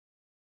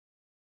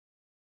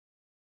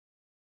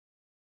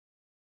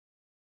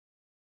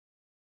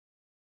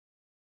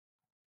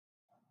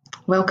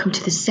Welcome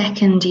to the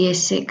second Year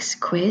 6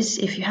 quiz.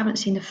 If you haven't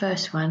seen the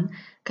first one,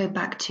 go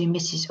back to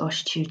Mrs.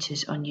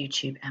 Oshtutors on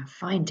YouTube and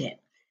find it.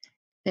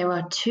 There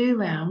are 2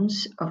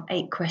 rounds of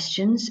 8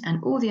 questions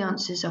and all the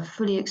answers are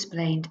fully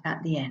explained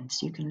at the end,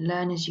 so you can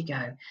learn as you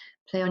go.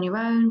 Play on your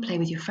own, play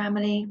with your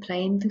family,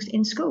 play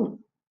in school.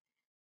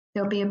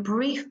 There'll be a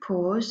brief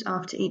pause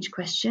after each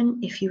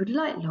question. If you would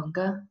like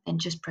longer, then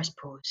just press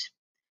pause.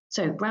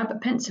 So grab a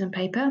pencil and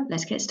paper,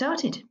 let's get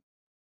started.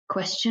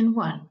 Question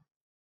 1.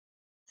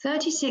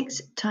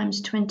 36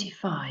 times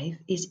 25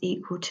 is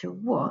equal to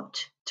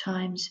what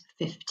times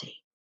 50?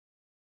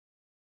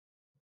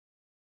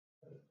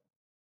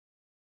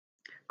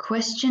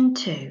 Question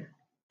 2.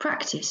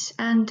 Practice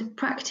and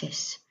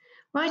practice.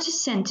 Write a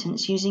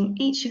sentence using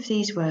each of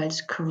these words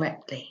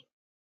correctly.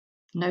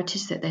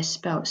 Notice that they're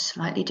spelt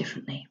slightly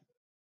differently.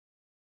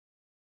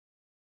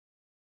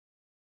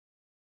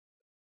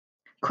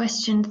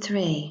 Question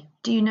 3.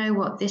 Do you know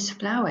what this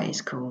flower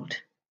is called?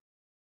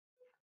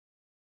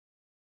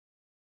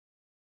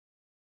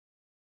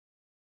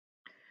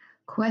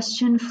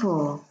 Question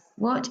 4.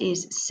 What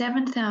is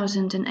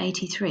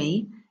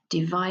 7,083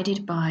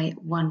 divided by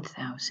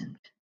 1,000?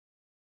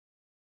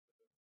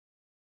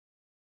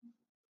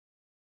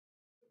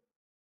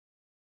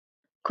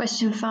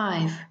 Question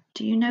 5.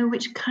 Do you know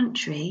which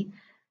country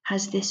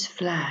has this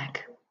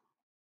flag?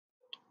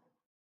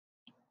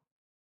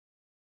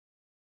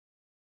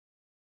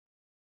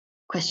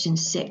 Question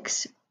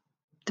 6.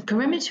 The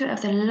perimeter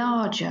of the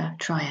larger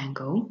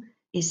triangle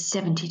is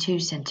 72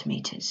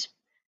 centimetres.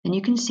 And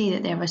you can see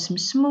that there are some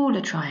smaller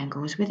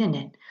triangles within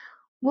it.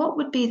 What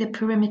would be the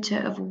perimeter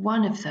of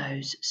one of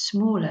those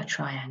smaller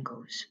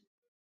triangles?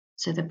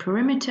 So the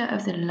perimeter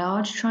of the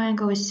large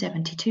triangle is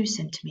 72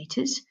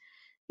 centimetres.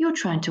 You're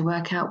trying to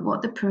work out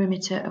what the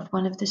perimeter of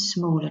one of the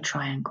smaller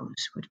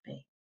triangles would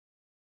be.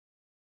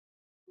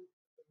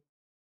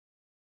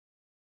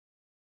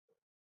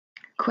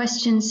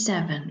 Question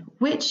 7.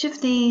 Which of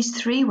these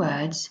 3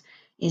 words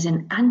is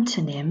an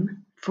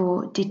antonym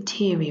for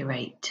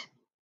deteriorate?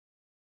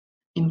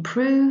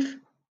 Improve,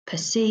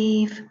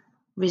 perceive,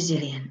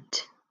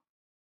 resilient.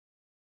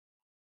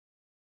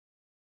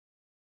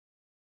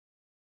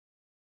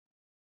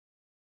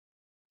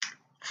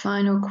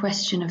 Final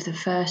question of the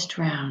first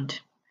round.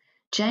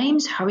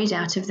 James hurried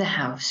out of the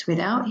house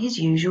without his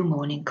usual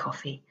morning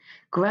coffee,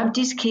 grabbed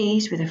his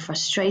keys with a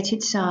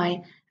frustrated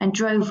sigh, and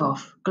drove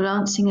off,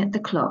 glancing at the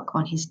clock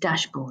on his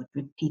dashboard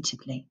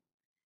repeatedly.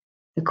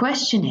 The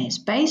question is,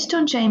 based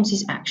on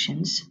James's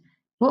actions,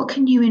 what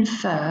can you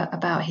infer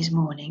about his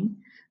morning,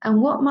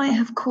 and what might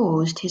have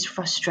caused his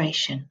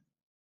frustration?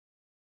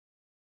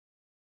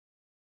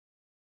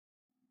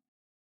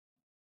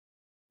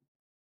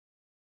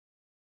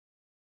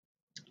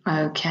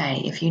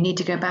 Okay, if you need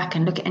to go back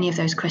and look at any of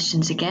those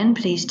questions again,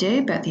 please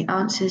do, but the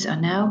answers are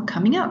now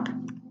coming up.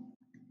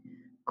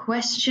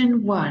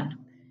 Question 1.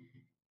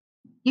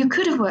 You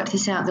could have worked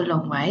this out the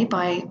long way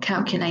by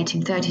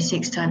calculating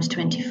 36 times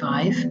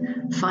 25,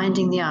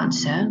 finding the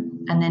answer,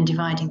 and then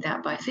dividing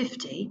that by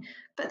 50,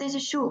 but there's a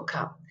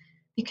shortcut,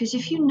 because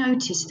if you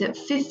notice that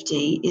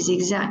 50 is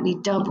exactly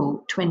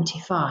double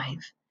 25,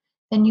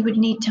 then you would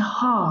need to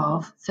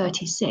halve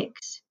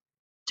 36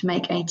 to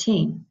make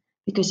 18.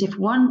 Because if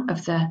one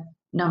of the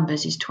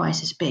numbers is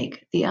twice as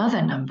big, the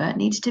other number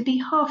needs to be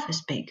half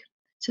as big.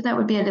 So that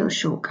would be a little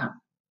shortcut.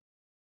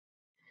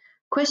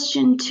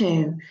 Question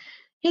 2.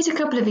 Here's a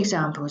couple of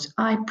examples.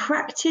 I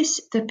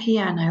practice the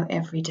piano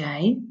every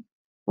day,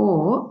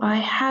 or I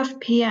have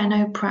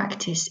piano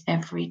practice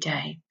every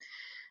day.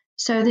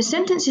 So the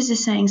sentences are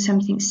saying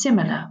something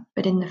similar,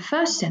 but in the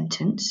first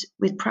sentence,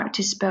 with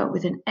practice spelt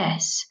with an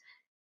S,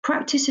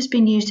 practice has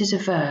been used as a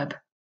verb.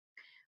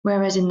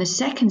 Whereas in the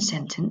second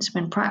sentence,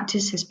 when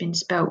practice has been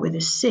spelt with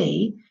a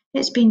C,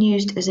 it's been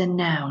used as a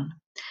noun.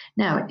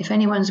 Now, if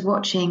anyone's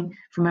watching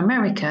from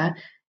America,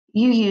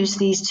 you use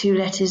these 2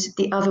 letters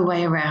the other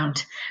way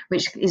around,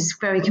 which is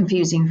very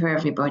confusing for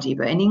everybody.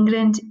 But in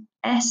England,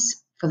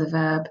 S for the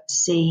verb,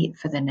 C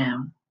for the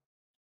noun.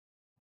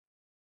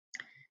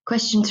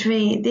 Question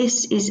 3,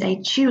 this is a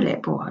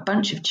tulip, or a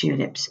bunch of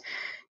tulips.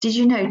 Did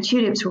you know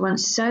tulips were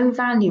once so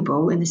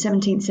valuable in the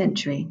 17th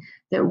century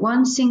that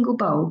one single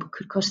bulb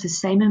could cost the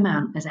same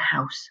amount as a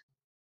house?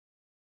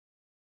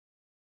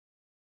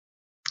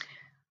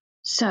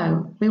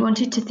 So we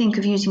wanted to think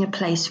of using a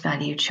place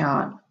value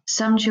chart.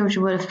 Some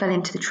children will have fell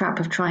into the trap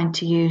of trying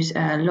to use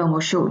a long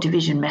or short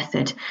division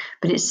method,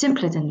 but it's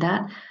simpler than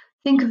that.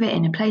 Think of it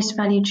in a place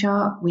value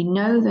chart. We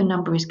know the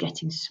number is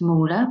getting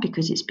smaller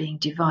because it's being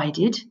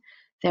divided.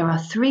 There are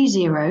 3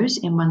 zeros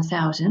in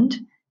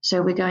 1,000.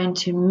 So we're going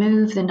to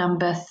move the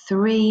number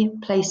 3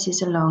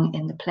 places along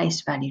in the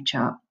place value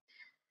chart.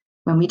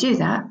 When we do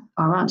that,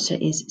 our answer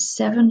is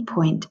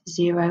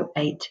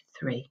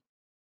 7.083.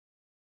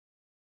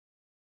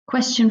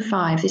 Question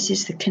 5, this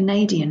is the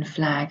Canadian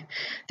flag.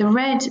 The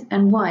red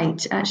and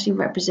white actually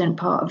represent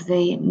part of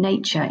the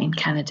nature in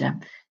Canada.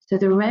 So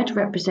the red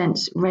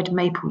represents red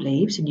maple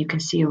leaves, and you can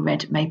see a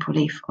red maple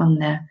leaf on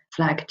the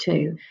flag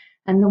too.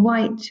 And the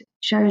white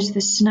shows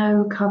the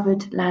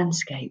snow-covered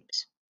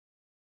landscapes.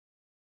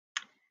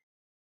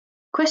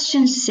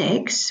 Question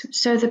 6,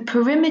 so the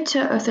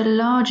perimeter of the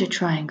larger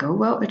triangle,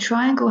 well, a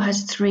triangle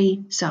has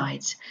 3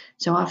 sides.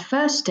 So our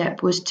first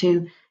step was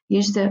to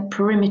use the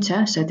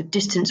perimeter, so the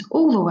distance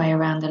all the way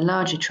around the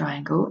larger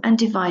triangle, and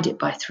divide it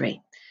by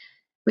 3,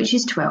 which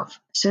is 12.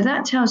 So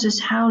that tells us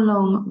how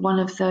long one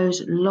of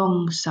those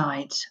long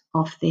sides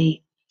of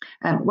the,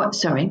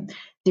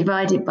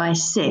 divided by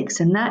 6,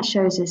 and that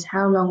shows us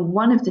how long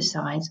one of the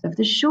sides of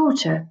the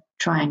shorter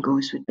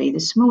triangles would be, the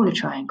smaller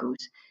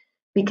triangles.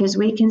 Because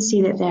we can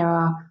see that there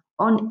are,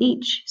 on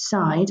each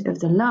side of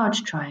the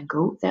large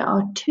triangle, there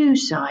are 2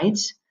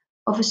 sides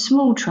of a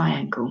small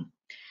triangle.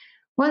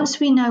 Once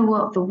we know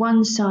what the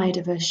one side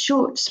of a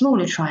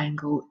smaller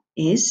triangle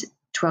is,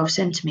 12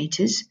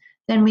 centimetres,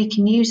 then we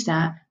can use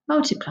that,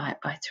 multiply it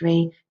by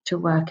 3 to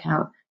work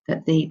out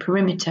that the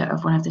perimeter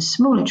of one of the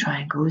smaller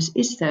triangles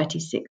is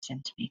 36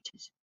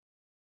 centimetres.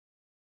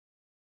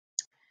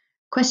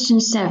 Question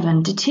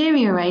 7,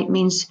 deteriorate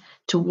means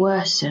to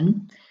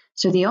worsen.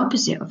 So the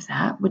opposite of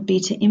that would be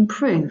to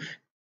improve.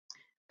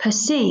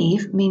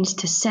 Perceive means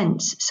to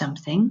sense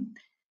something,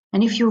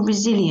 and if you're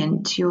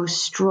resilient, you're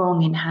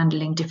strong in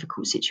handling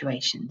difficult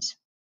situations.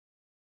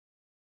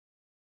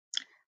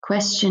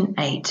 Question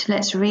 8,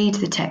 let's read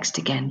the text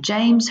again.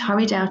 James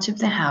hurried out of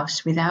the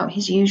house without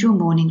his usual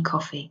morning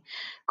coffee,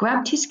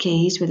 grabbed his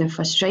keys with a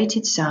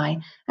frustrated sigh,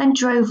 and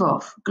drove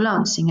off,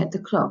 glancing at the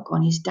clock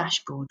on his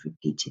dashboard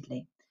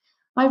repeatedly.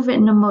 I've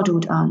written a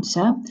modelled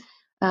answer.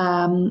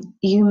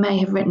 You may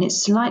have written it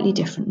slightly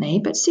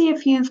differently, but see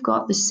if you've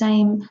got the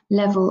same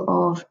level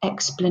of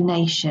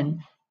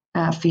explanation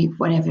for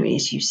whatever it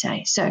is you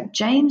say. So,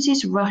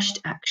 James's rushed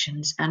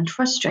actions and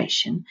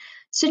frustration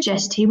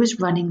suggest he was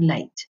running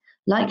late,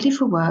 likely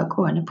for work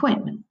or an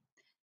appointment.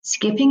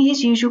 Skipping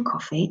his usual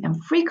coffee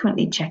and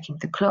frequently checking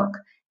the clock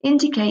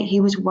indicate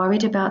he was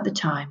worried about the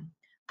time,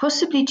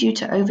 possibly due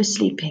to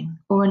oversleeping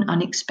or an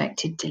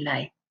unexpected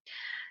delay.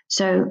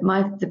 So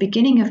the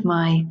beginning of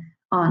my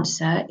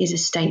answer is a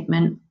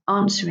statement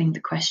answering the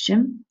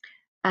question,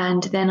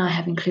 and then I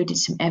have included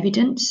some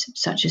evidence,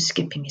 such as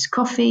skipping his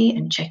coffee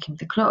and checking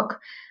the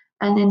clock,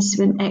 and then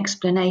some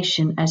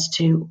explanation as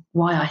to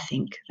why I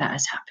think that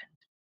has happened.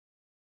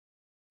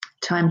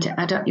 Time to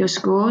add up your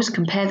scores,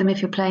 compare them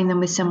if you're playing them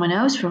with someone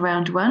else for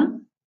round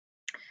 1,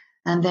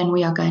 and then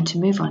we are going to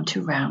move on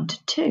to round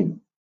 2.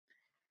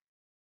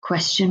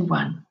 Question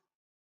 1.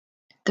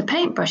 The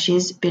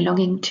paintbrushes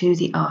belonging to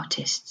the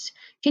artists.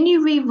 Can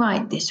you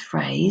rewrite this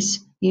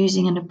phrase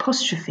using an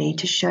apostrophe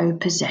to show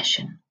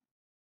possession?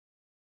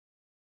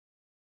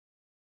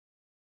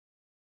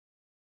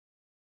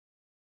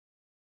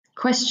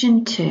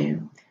 Question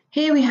 2.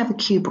 Here we have a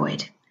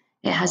cuboid.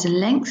 It has a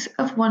length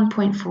of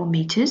 1.4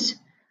 metres,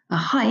 a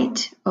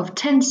height of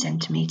 10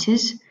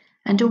 centimetres,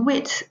 and a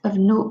width of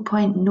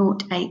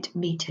 0.08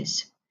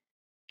 metres.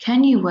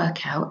 Can you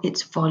work out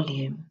its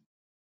volume?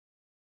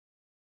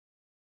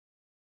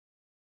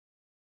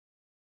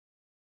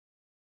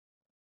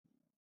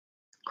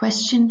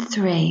 Question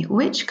 3.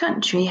 Which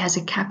country has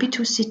a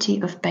capital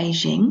city of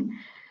Beijing,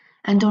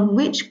 and on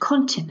which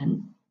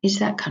continent is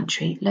that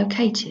country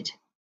located?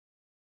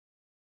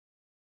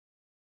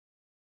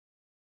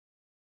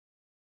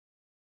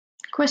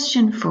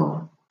 Question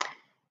 4.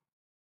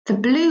 The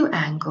blue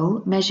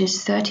angle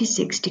measures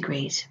 36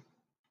 degrees.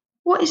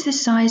 What is the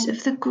size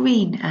of the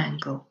green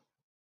angle?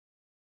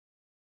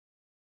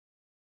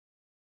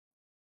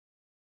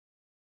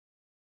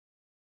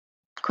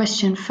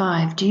 Question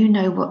 5. Do you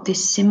know what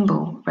this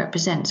symbol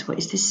represents? What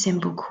is this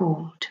symbol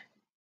called?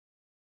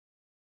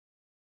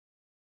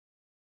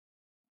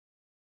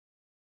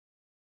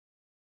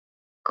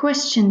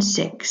 Question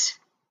 6.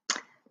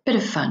 Bit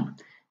of fun.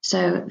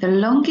 So, the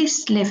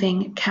longest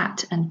living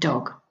cat and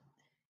dog.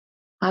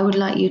 I would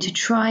like you to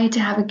try to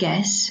have a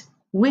guess.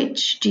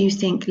 Which do you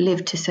think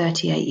lived to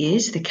 38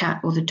 years, the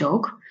cat or the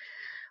dog?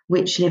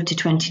 Which lived to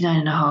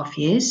 29.5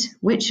 years?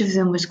 Which of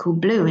them was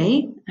called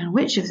Bluey? And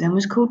which of them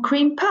was called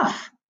Cream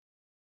Puff?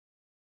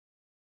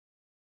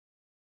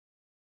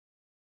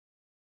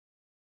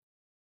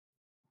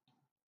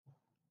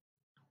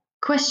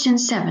 Question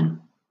 7.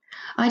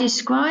 I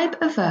describe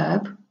a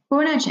verb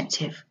or an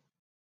adjective.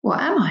 What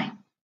am I?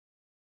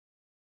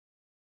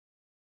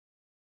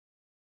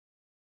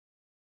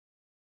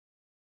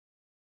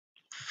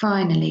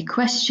 Finally,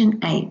 question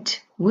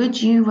 8.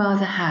 Would you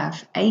rather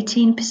have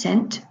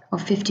 18%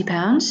 of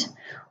 £50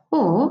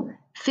 or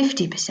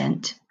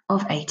 50%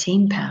 of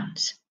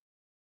 £18?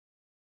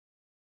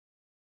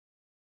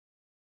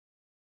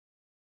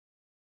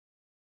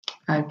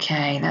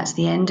 Okay, that's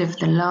the end of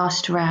the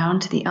last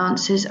round. The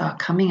answers are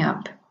coming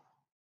up.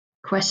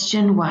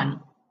 Question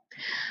 1.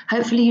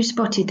 Hopefully you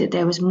spotted that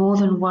there was more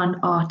than one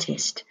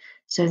artist,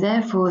 so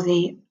therefore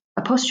the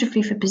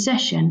apostrophe for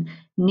possession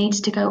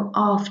needs to go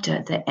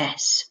after the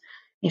S.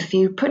 If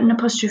you put an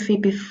apostrophe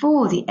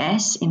before the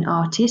S in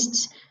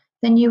artists,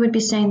 then you would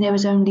be saying there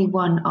was only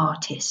one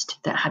artist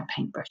that had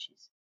paintbrushes.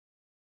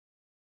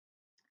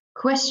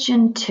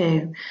 Question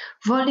 2.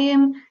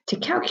 Volume. To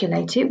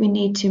calculate it, we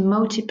need to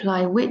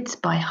multiply width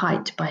by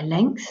height by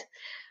length.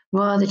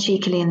 Rather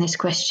cheekily in this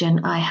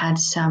question, I had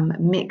some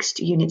mixed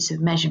units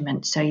of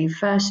measurement. So you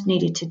first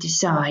needed to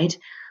decide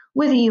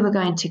whether you were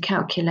going to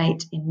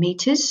calculate in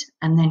meters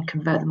and then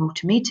convert them all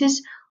to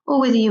meters,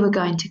 or whether you were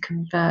going to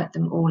convert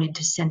them all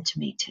into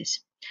centimeters.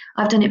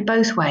 I've done it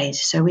both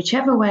ways, so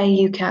whichever way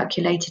you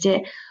calculated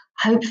it,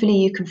 hopefully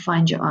you can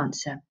find your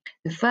answer.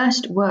 The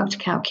first worked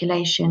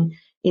calculation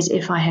is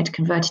if I had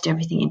converted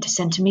everything into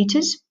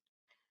centimeters,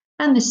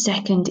 and the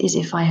second is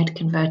if I had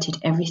converted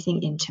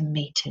everything into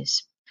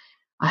meters.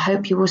 I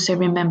hope you also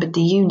remembered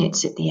the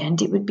units at the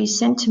end. It would be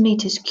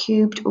centimeters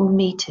cubed or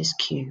meters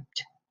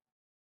cubed.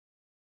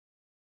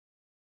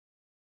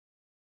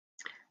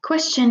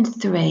 Question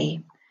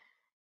 3.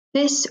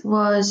 This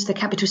was the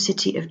capital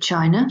city of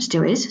China,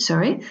 still is,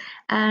 sorry,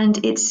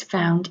 and it's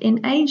found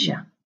in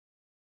Asia.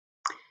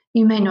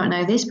 You may not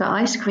know this, but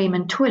ice cream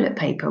and toilet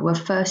paper were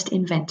first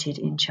invented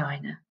in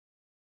China.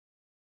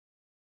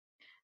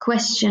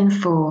 Question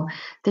 4.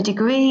 The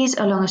degrees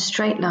along a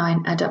straight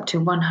line add up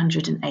to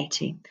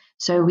 180.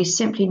 So we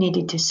simply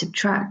needed to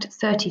subtract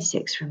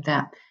 36 from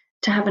that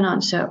to have an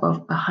answer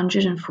of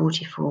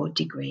 144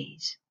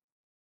 degrees.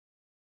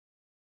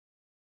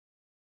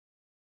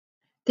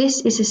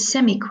 This is a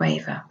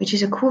semiquaver, which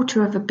is a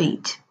quarter of a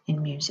beat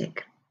in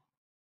music.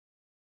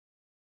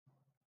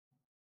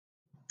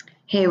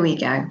 Here we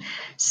go.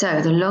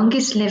 So the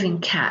longest living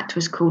cat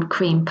was called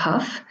Cream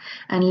Puff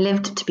and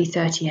lived to be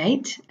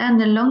 38,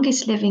 and the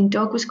longest living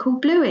dog was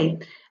called Bluey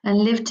and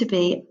lived to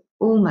be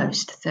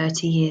almost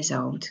 30 years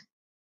old.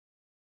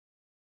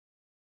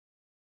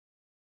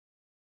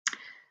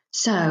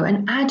 So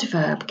an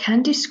adverb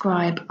can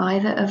describe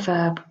either a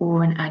verb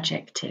or an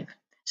adjective.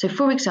 So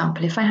for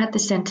example, if I had the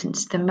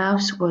sentence, the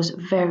mouse was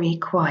very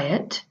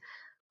quiet,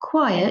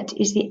 quiet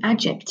is the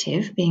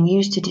adjective being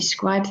used to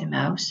describe the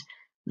mouse.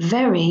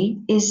 Very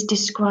is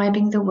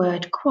describing the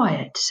word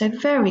quiet, so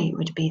very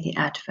would be the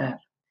adverb.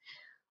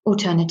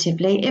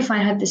 Alternatively, if I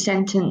had the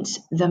sentence,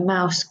 the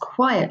mouse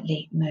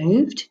quietly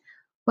moved,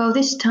 well,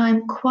 this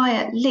time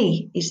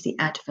quietly is the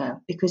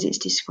adverb because it's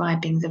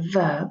describing the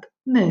verb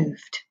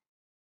moved.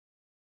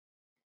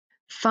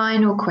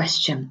 Final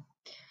question.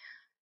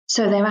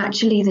 So they're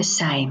actually the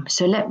same.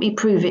 So let me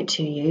prove it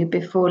to you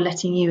before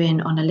letting you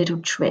in on a little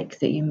trick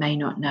that you may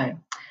not know.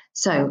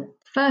 So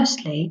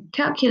firstly,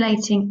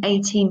 calculating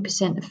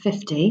 18% of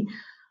 50,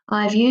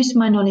 I've used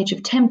my knowledge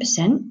of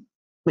 10%,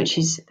 which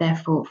is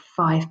therefore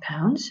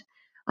 £5.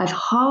 I've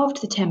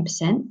halved the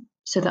 10%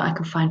 so that I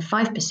can find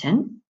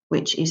 5%,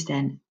 which is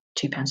then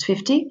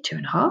 £2.50,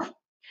 2.5.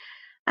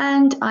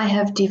 And I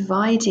have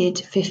divided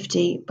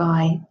 50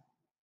 by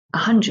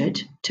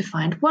 100 to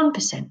find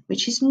 1%,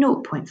 which is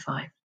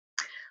 0.5.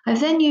 I've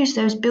then used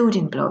those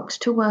building blocks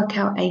to work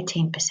out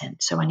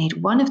 18%. So I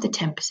need one of the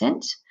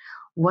 10%,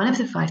 one of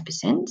the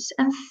 5%,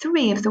 and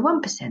 3 of the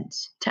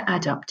 1% to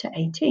add up to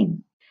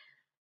 18.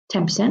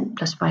 10%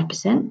 plus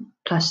 5%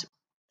 plus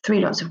 3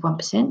 lots of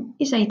 1%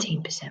 is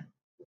 18%.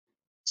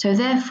 So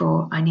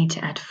therefore I need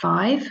to add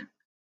 5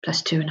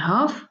 plus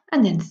 2.5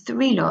 and then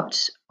 3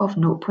 lots of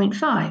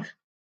 0.5,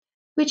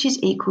 which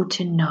is equal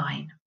to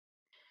 9.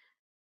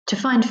 To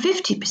find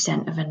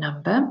 50% of a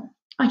number,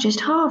 I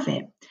just halve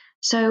it.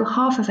 So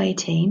half of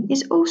 18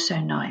 is also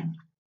 9.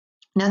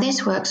 Now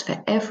this works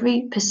for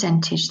every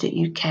percentage that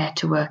you care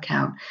to work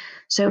out.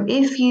 So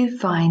if you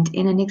find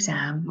in an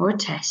exam or a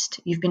test,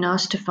 you've been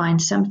asked to find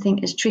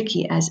something as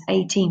tricky as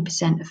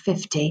 18% of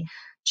 50,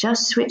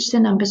 just switch the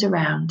numbers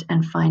around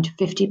and find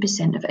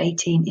 50% of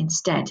 18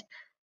 instead.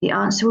 The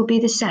answer will be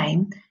the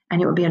same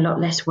and it will be a lot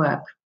less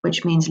work,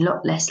 which means a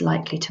lot less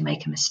likely to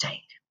make a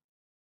mistake.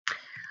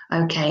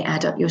 Okay,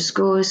 add up your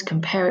scores,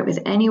 compare it with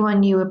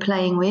anyone you were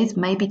playing with,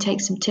 maybe take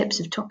some tips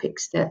of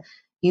topics that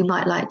you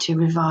might like to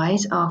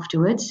revise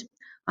afterwards.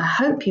 I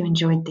hope you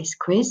enjoyed this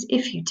quiz.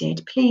 If you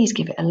did, please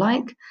give it a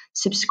like,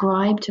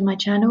 subscribe to my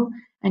channel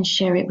and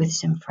share it with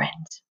some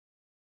friends.